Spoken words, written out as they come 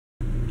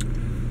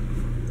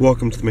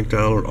Welcome to the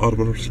McDonald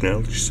Automotive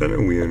Technology Center.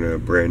 We are in a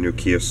brand new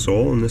Kia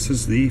Soul, and this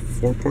is the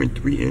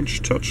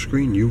 4.3-inch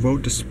touchscreen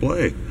UVO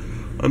display.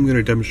 I'm going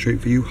to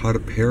demonstrate for you how to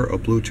pair a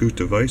Bluetooth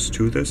device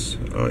to this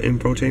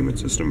infotainment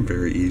system.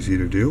 Very easy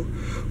to do.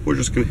 We're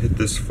just going to hit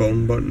this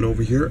phone button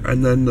over here,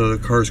 and then the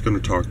car is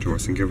going to talk to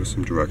us and give us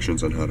some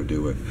directions on how to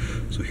do it.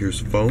 So here's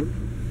phone.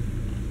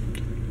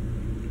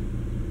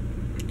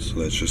 So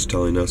that's just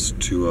telling us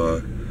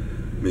to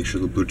make sure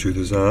the Bluetooth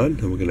is on.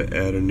 Then we're going to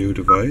add a new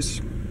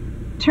device.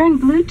 Turn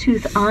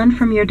Bluetooth on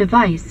from your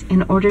device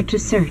in order to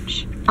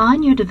search.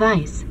 On your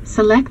device,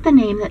 select the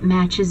name that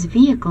matches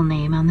vehicle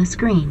name on the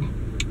screen.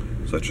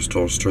 So that just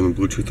told us to turn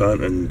the Bluetooth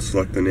on and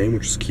select the name,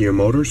 which is Kia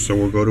Motors. So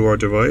we'll go to our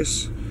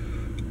device,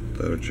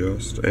 that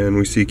adjust, and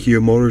we see Kia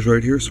Motors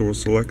right here, so we'll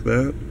select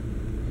that.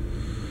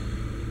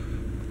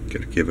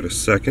 Gotta give it a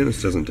second,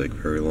 this doesn't take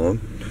very long.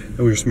 And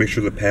we just make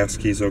sure the pass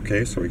key is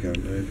okay, so we got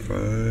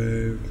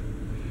 95.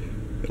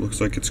 It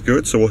looks like it's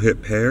good, so we'll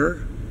hit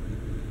pair.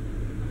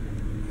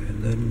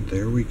 And then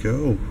there we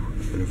go.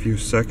 In a few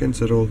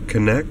seconds it'll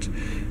connect,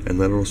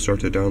 and then it'll start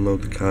to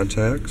download the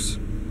contacts.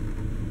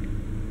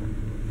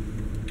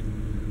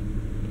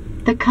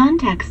 The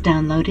contacts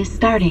download is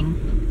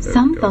starting.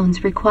 Some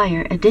phones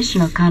require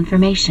additional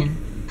confirmation.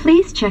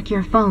 Please check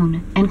your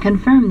phone and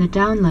confirm the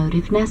download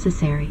if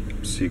necessary.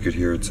 So you could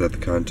hear it said the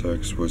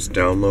contacts was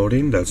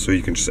downloading. That's so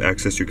you can just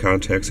access your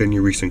contacts and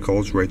your recent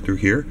calls right through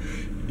here.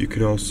 You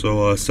can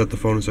also set the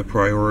phone as a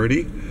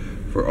priority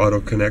for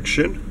auto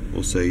connection.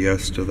 We'll say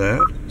yes to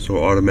that, so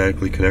it'll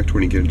automatically connect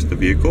when you get into the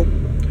vehicle.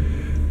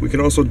 We can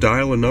also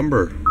dial a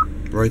number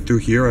right through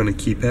here on a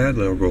keypad, and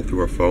it'll go through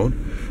our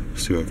phone.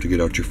 So you have to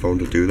get out your phone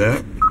to do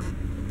that.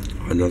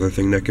 Another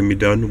thing that can be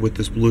done with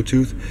this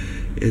Bluetooth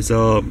is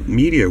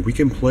media. We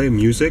can play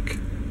music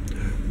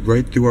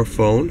right through our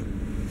phone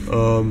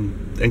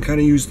and kind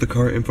of use the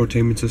car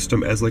infotainment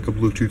system as like a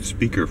Bluetooth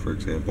speaker, for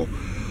example.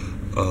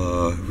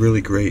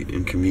 Really great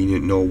and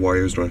convenient, no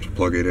wires, don't have to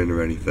plug it in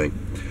or anything.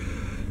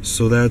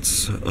 So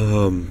that's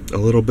a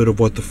little bit of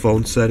what the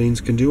phone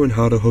settings can do and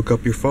how to hook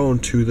up your phone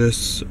to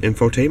this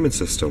infotainment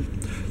system.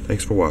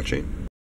 Thanks for watching.